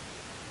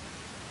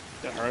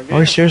 The Hergy. Are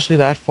we seriously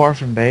that far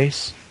from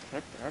base?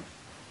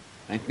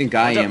 I think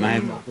I am. I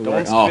have.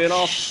 Don't Oh, spin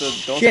off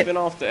the. Don't shit. spin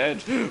off the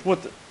edge.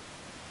 What the?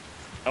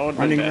 I would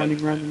Running, been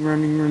bad.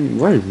 running.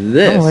 What is I'm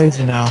this?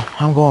 lazy now.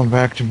 I'm going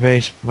back to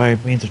base by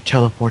means of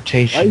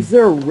teleportation. Why is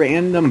there a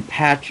random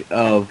patch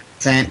of...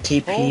 Sent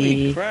Holy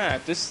TP.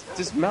 crap! This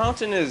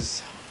mountain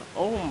is.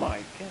 Oh my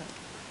god.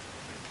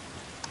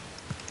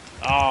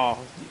 Oh,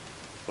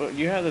 well,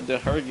 you have the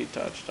Huggy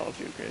touch, don't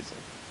you, crazy?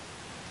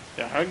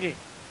 The Huggy.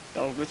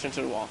 Don't glitch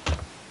into the wall.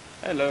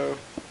 Hello.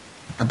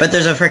 I bet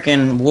there's a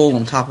freaking wool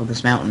on top of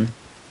this mountain.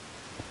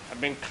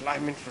 I've been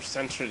climbing for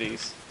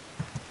centuries.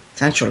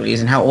 Centuries,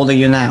 and how old are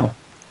you now?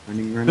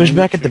 Running. Who's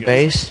back at the Triggers.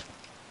 base?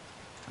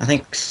 I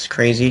think it's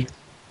crazy.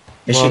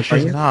 Is Well, she? Are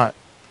she's you? not.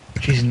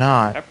 She's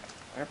not. Yep,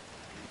 yep.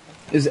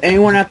 Is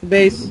anyone at the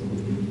base?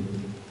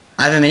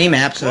 I have a mini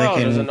map so Wow, I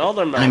there's can.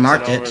 another I mountain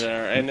marked over it.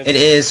 there, and it's It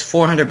is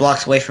 400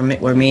 blocks away from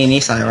where me and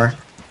Isai are.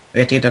 We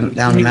have to get down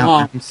Can the you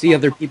mountain. see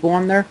other people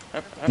on there?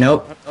 Up,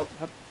 Nope.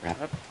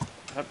 Crap.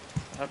 Up.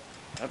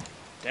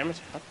 Damn it.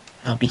 Up.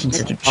 I'll be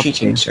considered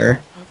cheating, sir.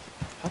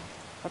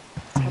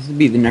 This will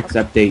be the next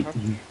update,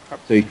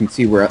 so you can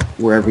see where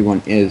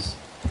everyone is.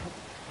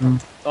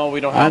 Oh, we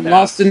don't have I'm maps.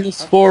 lost in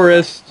this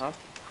forest. Up.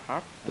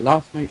 I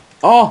lost my...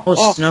 Oh!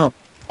 Oh, snow.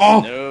 Oh!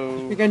 I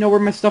No. think I know where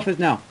my stuff is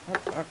now.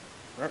 Up.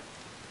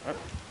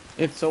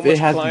 If So it much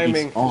hasn't climbing.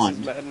 been This is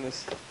spawned.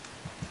 madness.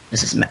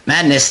 This is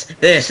madness.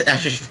 This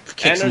actually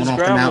kicks And someone there's off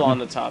the gravel on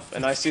mountain. the top,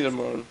 and I see the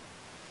moon.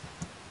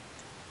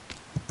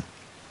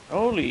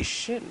 Holy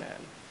shit,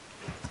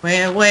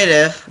 man.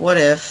 What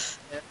if?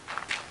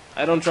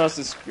 I don't trust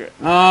this script.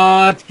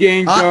 It's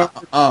game dark.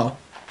 Oh.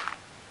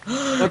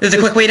 There's a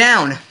quick way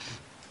down.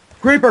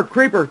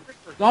 Creeper!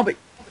 Zombie!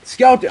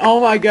 Skeleton!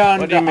 Oh my god!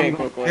 What do you mean,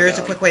 quick way Here's a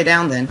down? quick way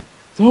down then.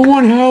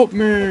 Someone help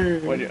me!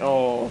 What do you,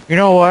 oh. You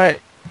know what?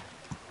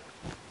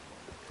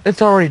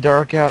 It's already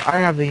dark out. I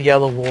have the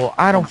yellow wool.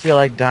 I don't feel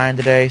like dying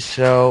today,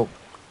 so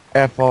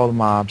F all the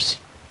mobs.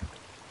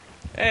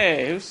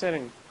 Hey, who's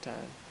setting time?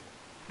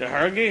 The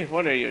Huggy?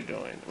 What are you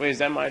doing? Wait, is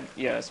that my...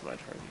 Yeah, that's my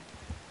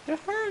Huggy. The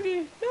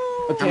Huggy!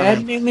 No! Okay, I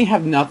mainly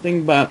have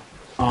nothing but,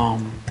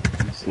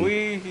 let's see.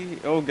 We...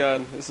 Oh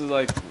god, this is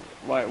like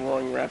White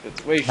Roaring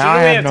Rapids. Wait, Now shouldn't I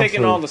we have have no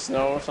taken food. all the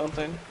snow or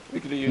something?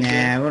 We could have used it.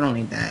 Nah, we don't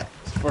need that.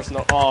 For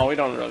snow... Oh, we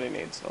don't really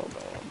need snow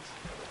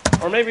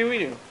golems. Or maybe we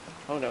do.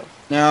 Oh no.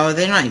 No,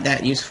 they're not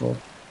that useful.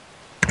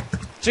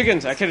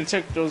 Chickens! I could have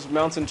took those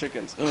mountain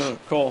chickens. Ugh,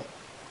 cool.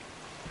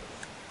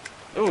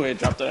 Ooh, it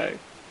dropped an egg.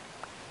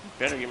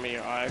 Better give me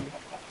your egg.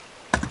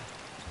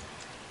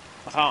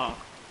 Aha.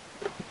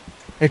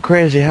 Hey,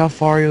 Crazy, how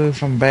far are you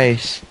from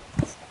base?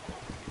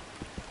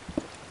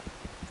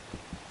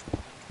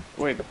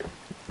 Wait,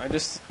 I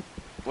just...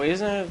 Wait,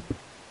 isn't it...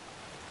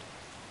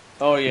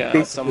 Oh yeah,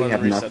 Basically someone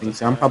have reset nothing, this.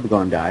 so I'm probably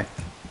gonna die.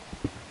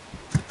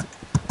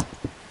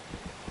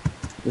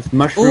 This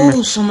mushroom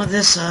Ooh, some of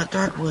this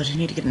dark wood. I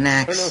need to get an Oh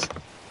axe.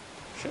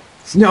 no.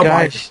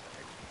 snowbite.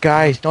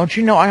 Guys, don't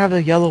you know I have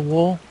the yellow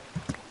wool?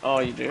 Oh,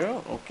 you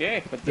do?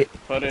 Okay,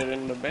 put it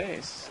in the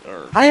base.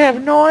 Or... I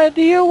have no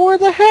idea where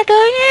the heck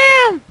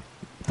I am!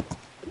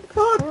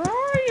 Where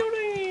are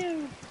you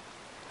then?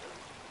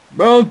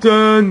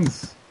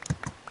 Mountains!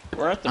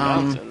 We're at the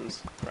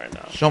mountains right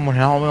now. Someone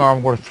help me or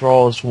I'm going to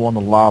throw this wool in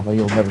the lava.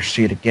 You'll never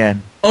see it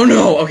again. Oh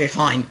no! Okay,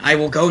 fine. I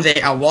will go there.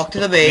 I'll walk to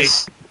the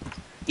base.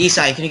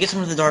 Isai, can you get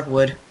some of the dark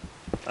wood?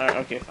 Alright,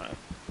 okay, fine.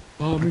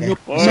 Okay.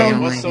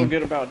 What's so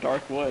good about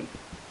dark wood?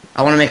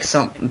 I want to make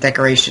some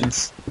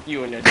decorations.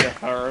 You and your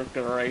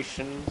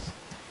decorations.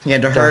 Yeah,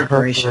 the Dark-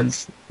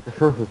 decorations.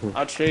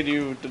 I'll trade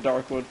you the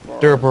dark wood for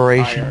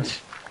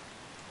Decorations.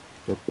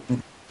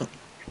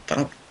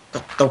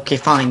 Okay,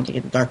 fine. You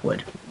get the dark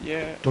wood. iron.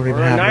 Yeah, Don't or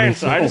even an have iron any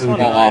sword. I just food.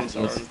 want an Fall iron off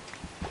sword. this.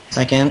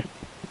 Second,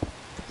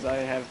 Because I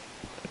have...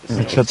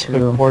 Except the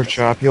Two. pork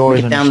chop. You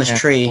always get down this understand.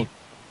 tree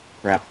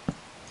Crap.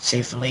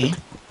 safely.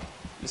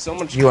 There's so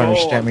much You coal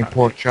understand me, on top.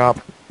 pork chop.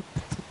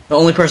 The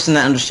only person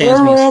that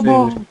understands me is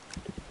food.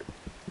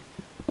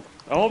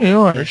 I hope...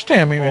 You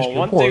understand me, Well, Mr.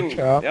 one Pork thing...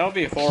 Chop. That would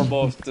be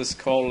horrible if this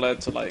coal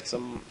led to, like,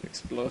 some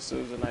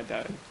explosives and I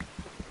died.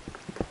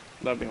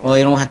 That'd be horrible. Well,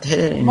 you don't have to hit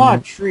it I'm anymore. on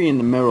a tree in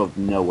the middle of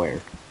nowhere.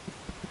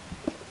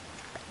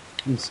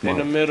 I'm In smart.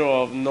 the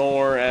middle of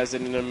nowhere, as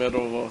in the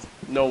middle of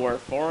nowhere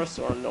forest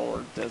or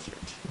nowhere desert,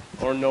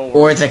 or nowhere.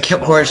 Or it's a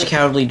horse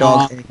cowardly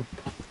dog thing.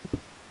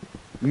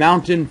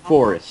 Mountain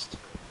forest.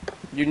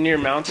 You near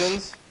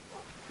mountains?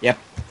 Yep.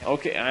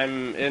 Okay,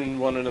 I'm in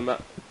one of the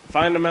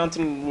find a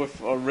mountain with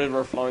a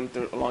river flowing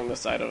through along the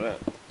side of it.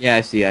 Yeah,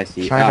 I see.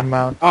 Find a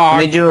mount Oh,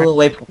 Let me do a little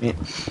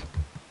waypoint.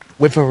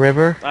 with a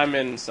river. I'm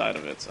inside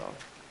of it, so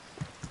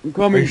I'm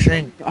What are coming. you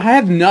saying? I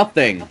have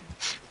nothing.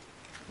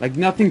 Like,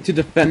 nothing to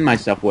defend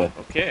myself with.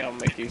 okay, I'll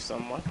make you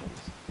some weapons.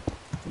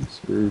 I'm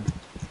screwed.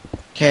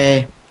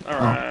 Okay. All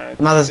right.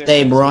 Mother's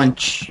Day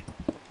brunch.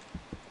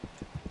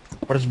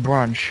 What is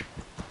brunch?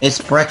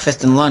 It's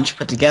breakfast and lunch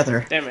put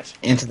together Damn it!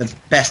 into the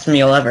best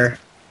meal ever.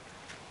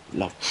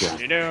 Lockdown.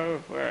 You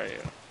know where are you?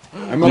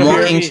 I'm I'm up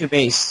walking here. to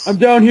base. I'm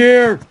down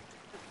here.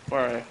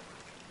 Where are you?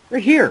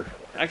 Right here.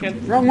 I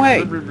can. Wrong way.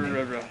 It's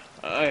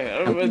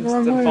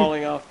Wrong the way.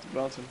 falling off the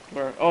mountain.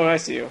 Where? Oh, I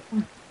see you.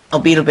 I'll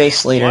beat a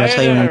base later. Why I'll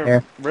tell you when are I'm there.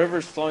 there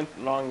rivers flowing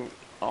along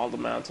all the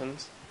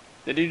mountains?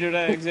 Did you do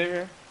that,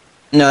 Xavier?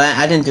 No,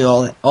 I didn't do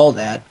all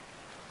that.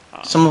 Oh.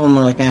 Some of them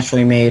were like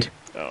naturally made.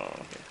 Oh,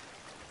 okay.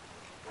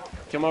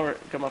 Come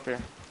up here.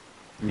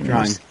 I'm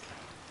trying.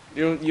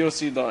 You'll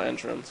see the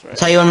entrance, right? I'll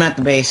tell you when I'm at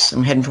the base.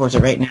 I'm heading towards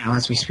it right now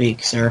as we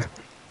speak, sir.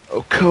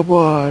 Oh, come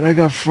on. I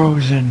got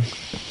frozen.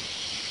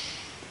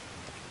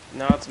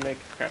 Now let's make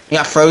a crafting. You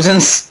got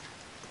frozens?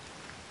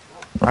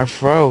 I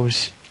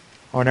froze.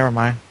 Oh, never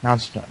mind. Now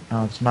it's not,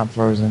 no, it's not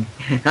frozen.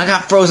 I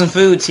got frozen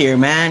foods here,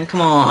 man.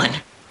 Come on.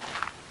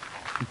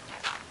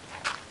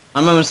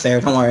 I'm almost there.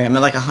 Don't worry. I'm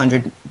at like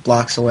 100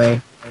 blocks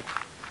away.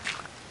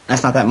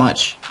 That's not that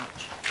much.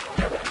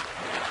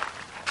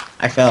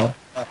 I fell.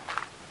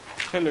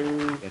 Hello.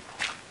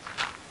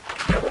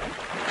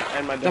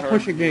 And my Stop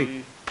pushing me.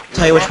 Dehergy.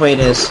 Tell you which way it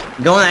is.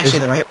 I'm going actually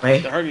the right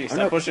way. Dehergy,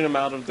 stop pushing him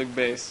out of the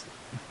base.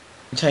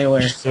 I'll tell you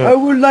where. I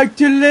would like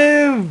to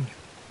live.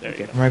 There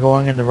you go. Am I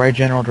going in the right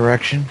general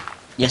direction?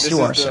 Yes, This you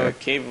are, is the sir.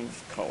 Cave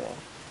of Coal,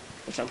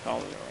 which I'm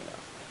calling it right now.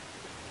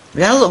 We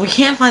gotta look. We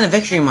can't find the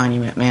victory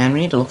monument, man.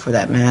 We need to look for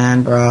that,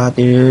 man, bruh,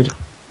 dude.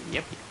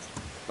 Yep.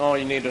 Oh,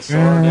 you need a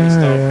sword and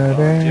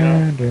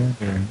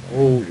stuff,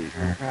 Holy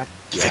crap.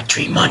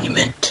 Victory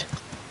monument.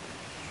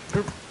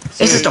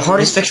 This is the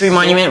hardest victory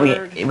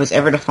monument it was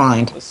ever to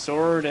find. A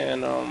sword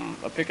and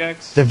a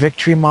pickaxe. The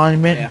victory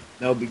monument? Yeah,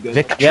 that'll be good.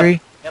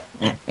 Victory?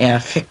 Yeah,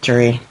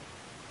 victory.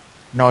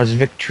 No, it's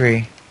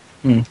victory.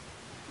 Hmm.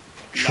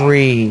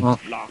 Tree. Well,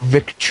 Lock.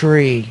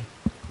 Victory.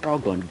 We're all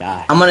going to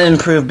die. I'm gonna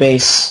improve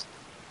base.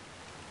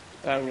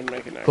 I'm gonna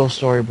make an Cool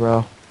story,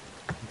 bro.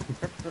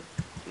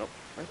 Nope.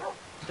 Right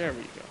there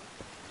we go.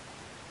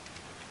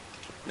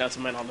 Now to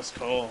mine all this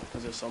coal,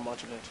 because there's so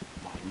much of it.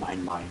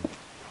 Mine.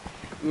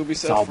 We'll be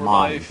set all for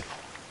mine. life.